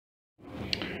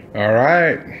All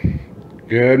right,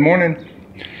 good morning.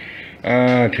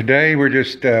 Today we're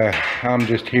just I'm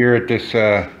just here at this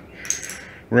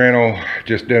rental,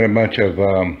 just doing a bunch of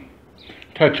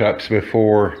touch-ups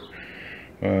before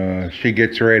she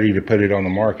gets ready to put it on the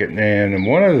market. And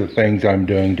one of the things I'm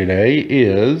doing today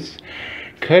is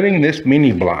cutting this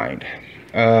mini blind.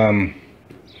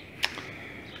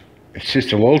 It's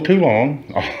just a little too long.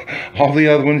 All the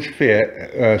other ones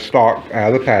fit stock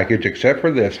out of the package except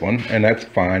for this one, and that's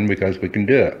fine because we can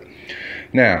do it.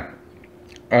 Now,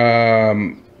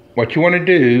 what you want to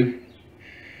do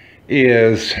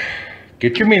is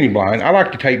get your mini blind. I like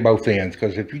to tape both ends,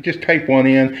 because if you just tape one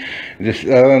end,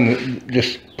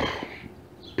 just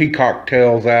peacock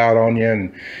tails out on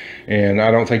you, and I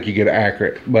don't think you get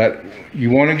accurate. But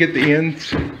you want to get the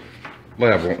ends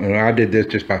level, and I did this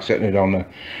just by setting it on the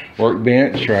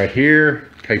workbench right here,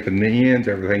 taping the ends.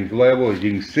 Everything's level, as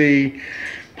you can see.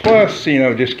 Plus, you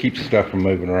know, just keeps stuff from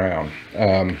moving around.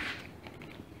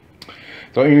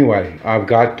 So anyway, I've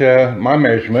got my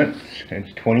measurements.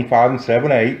 It's 25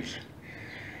 7/8,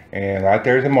 and right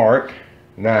there's a mark.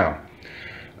 Now,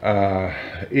 a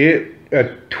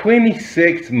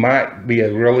 26 might be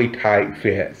a really tight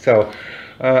fit, so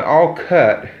I'll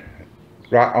cut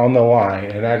right on the line,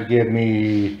 and that'd give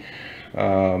me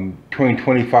between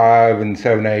 25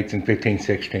 7/8 and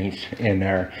 15/16 in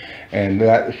there, and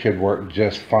that should work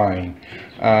just fine.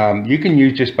 You can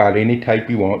use just about any tape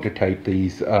you want to tape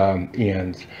these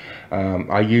ends.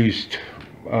 I used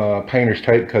painter's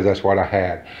tape because that's what I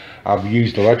had. I've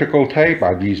used electrical tape,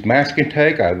 I've used masking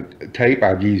tape,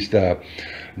 I've used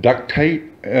duct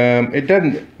tape. It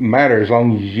doesn't matter as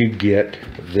long as you get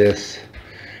this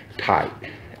tight.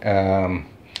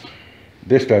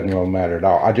 This doesn't really matter at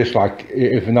all. I just like,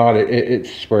 if not,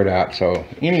 it's spread out. So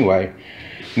anyway,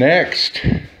 next,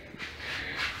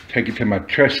 take it to my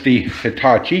trusty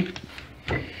Hitachi,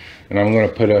 and I'm going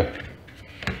to put a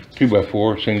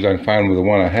 2x4 as soon as I can find the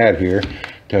one I had here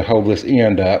to hold this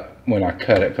end up when I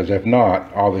cut it, because if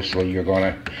not, obviously you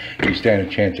stand a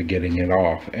chance of getting it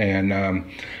off. And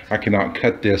I cannot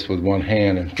cut this with one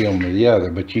hand and film with the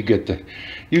other, but you get the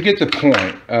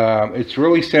point. It's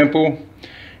really simple.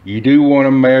 You do want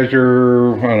to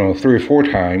measure, I don't know, 3 or 4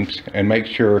 times and make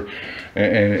sure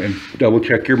and double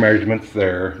check your measurements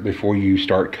there before you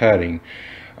start cutting.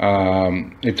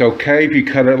 It's okay if you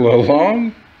cut it a little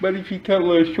long, but if you cut a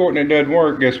little short and it doesn't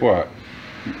work, guess what?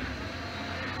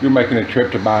 You're making a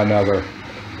trip to buy another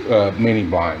mini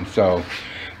blind. So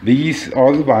these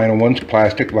are the vinyl ones,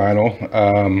 plastic vinyl.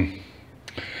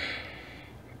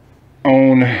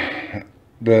 On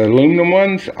the aluminum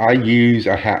ones, I use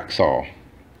a hacksaw,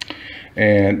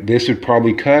 and this would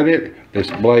probably cut it. This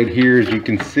blade here, as you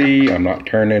can see, I'm not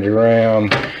turning it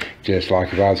around, just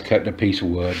like if I was cutting a piece of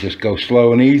wood. Just go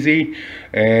slow and easy,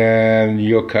 and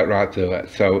you'll cut right through it.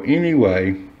 So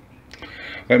anyway,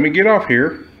 let me get off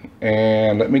here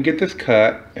and let me get this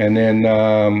cut, and then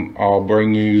I'll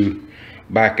bring you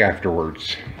back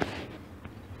afterwards.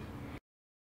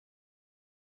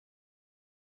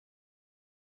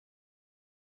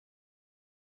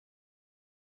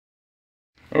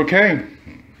 Okay,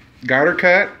 got her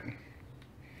cut.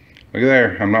 Look at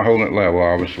there, I'm not holding it level,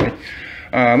 obviously.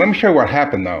 Let me show you what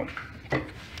happened though.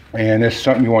 And this is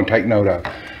something you want to take note of.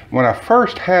 When I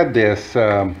first had this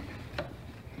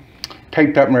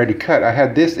taped up and ready to cut, I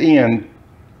had this end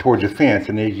towards the fence,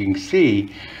 and as you can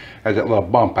see, there's that little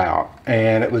bump out,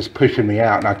 and it was pushing me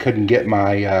out, and I couldn't get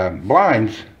my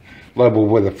blinds level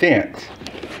with the fence.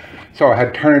 So I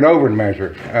had to turn it over and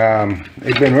measure.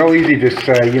 It's been real easy to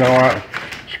say, you know what,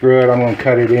 screw it, I'm going to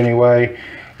cut it anyway.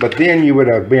 But then you would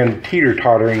have been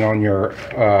teeter-tottering on your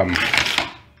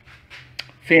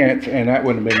fence, and that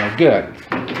wouldn't have been no good.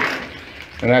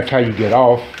 And that's how you get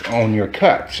off on your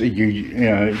cuts. You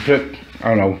know, it took, I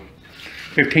don't know,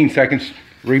 15 seconds,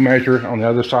 remeasure on the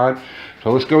other side.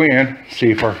 So let's go in,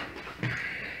 see if our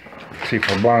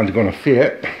blind's going to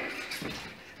fit.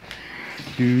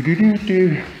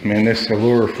 Man, this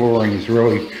Allure flooring has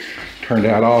really turned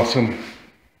out awesome.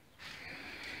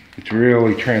 It's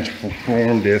really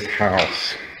transformed this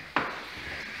house.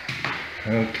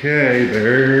 Okay,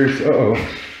 there's, uh-oh. I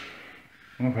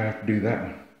don't know if I have to do that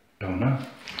one. Don't know.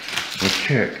 Let's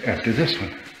check after this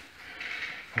one.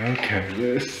 Okay,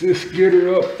 let's just get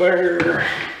her up there.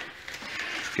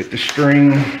 Get the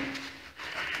string,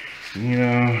 you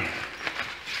know.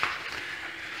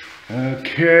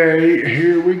 Okay,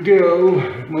 here we go.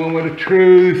 Moment of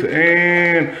truth,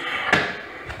 and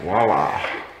voila.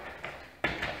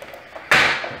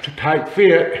 It's a tight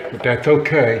fit, but that's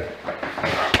okay.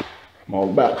 I'm all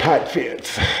about tight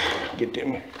fits. Get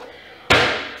them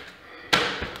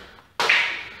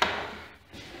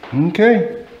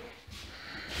Okay.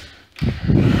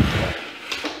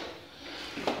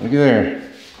 Look at there.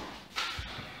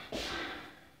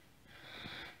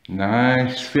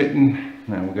 Nice fitting.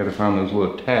 Now we got to find those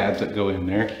little tabs that go in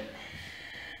there.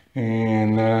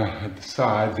 And at the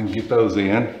sides and get those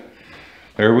in.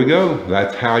 There we go.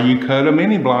 That's how you cut a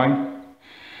mini blind.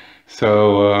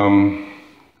 So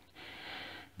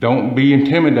don't be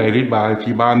intimidated by if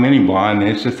you buy a mini blind,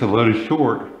 it's just a little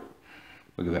short.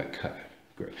 Look at that cut.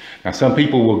 Great. Now some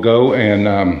people will go and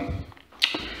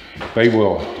they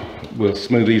will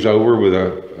smooth these over with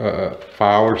a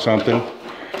file or something.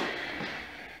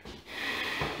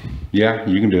 Yeah,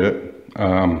 you can do it.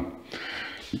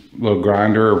 Little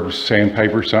grinder or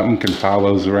sandpaper or something can file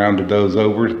those around to those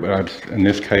overs, but in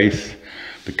this case,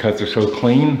 the cuts are so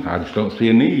clean, I just don't see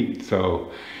a need.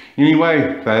 So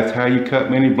anyway, that's how you cut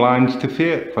mini blinds to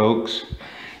fit, folks.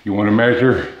 You want to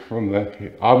measure from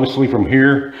obviously from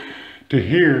here to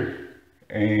here,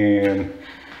 and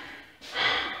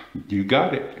you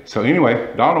got it. So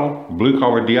anyway, Donald, Blue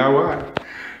Collar DIY.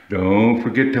 Don't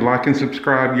forget to like and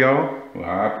subscribe, y'all.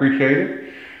 I appreciate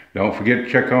it. Don't forget to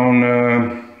check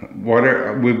on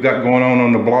whatever we've got going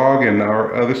on the blog and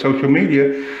our other social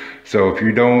media. So if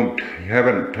you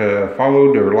haven't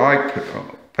followed or liked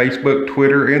Facebook,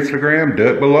 Twitter, Instagram, do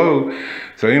it below.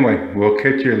 So anyway, we'll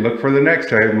catch you. Look for the next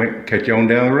time. Catch you on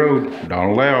down the road.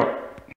 Donald out.